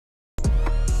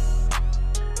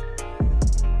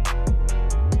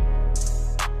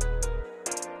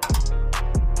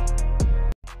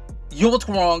Yo, what's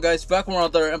going on, guys? Back with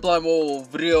another mobile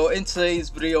video. In today's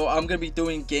video, I'm gonna be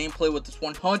doing gameplay with this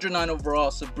 109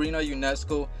 overall Sabrina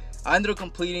Ionescu. I ended up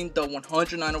completing the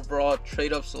 109 overall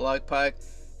trade up select pack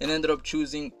and ended up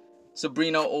choosing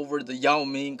Sabrina over the Yao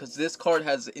Ming because this card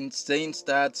has insane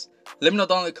stats. Let me know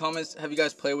down in the comments, have you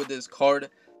guys played with this card?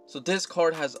 So this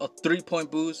card has a 3-point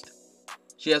boost.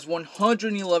 She has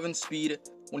 111 speed,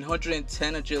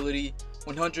 110 agility,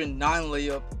 109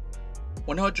 layup,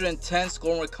 110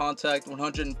 scoring with contact,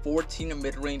 114 in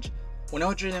mid-range,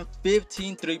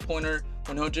 115 three-pointer,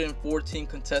 114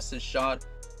 contested shot,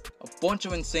 a bunch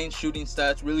of insane shooting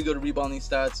stats, really good rebounding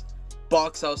stats,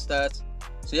 box out stats.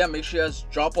 So yeah, make sure you guys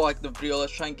drop a like to the video.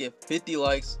 Let's try and get 50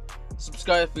 likes.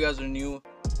 Subscribe if you guys are new.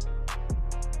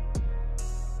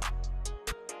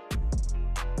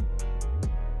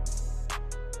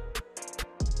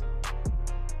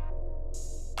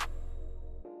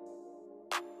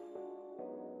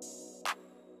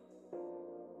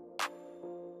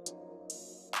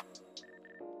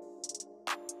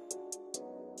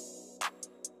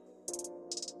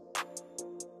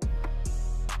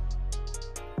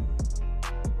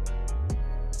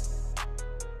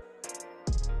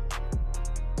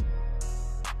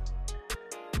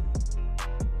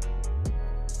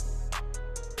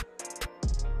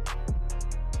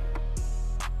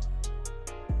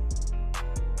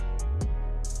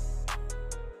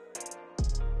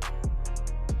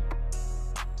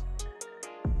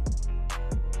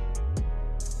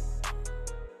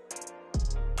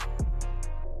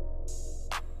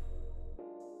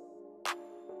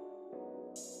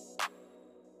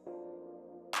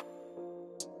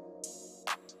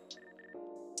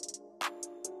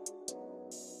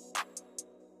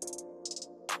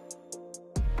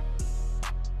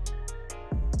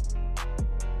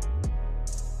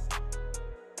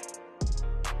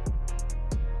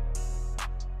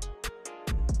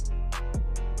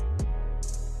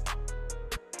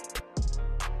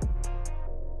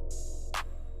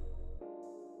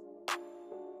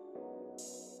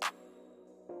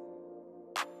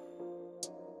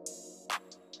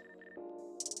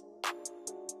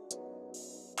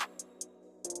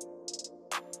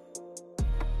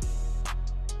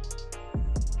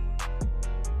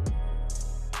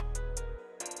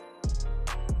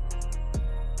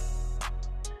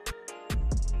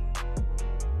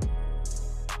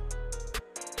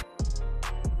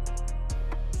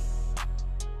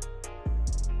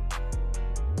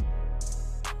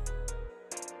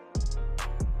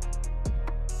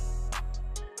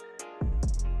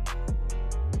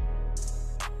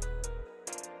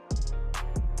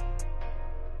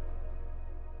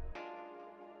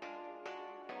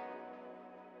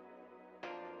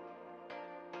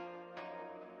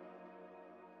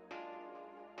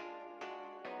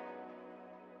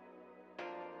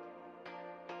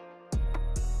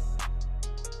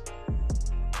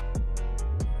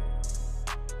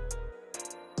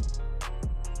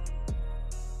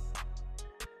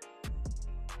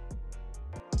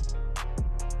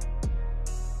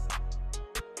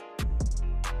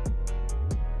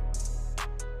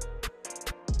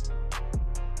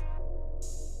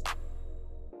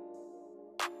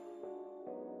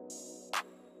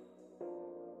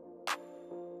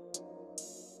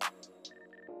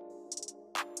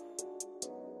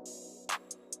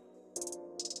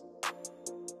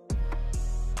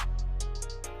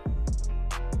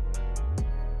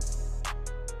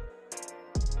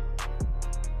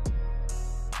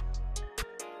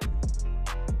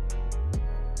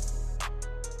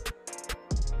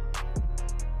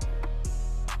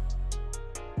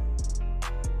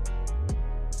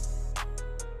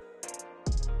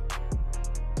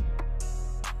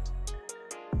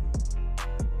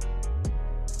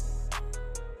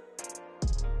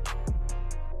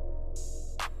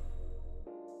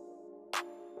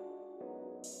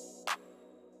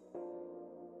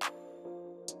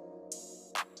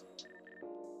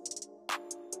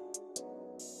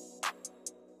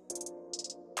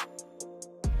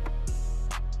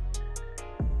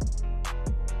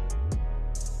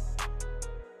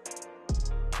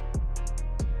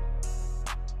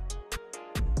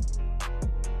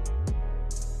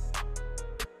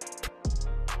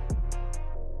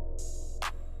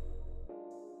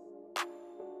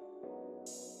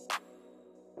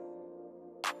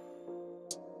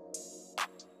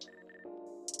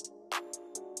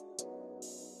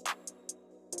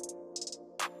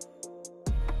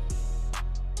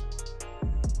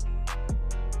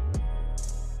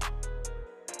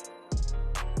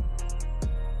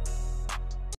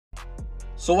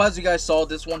 So as you guys saw,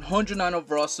 this 109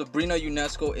 overall Sabrina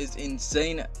Ionescu is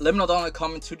insane. Let me know down in the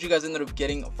comments who you guys ended up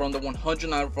getting from the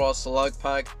 109 overall select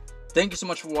pack. Thank you so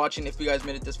much for watching. If you guys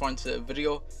made it this far into the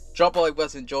video, drop a like if you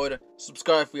guys enjoyed,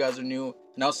 subscribe if you guys are new,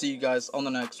 and I'll see you guys on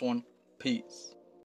the next one. Peace.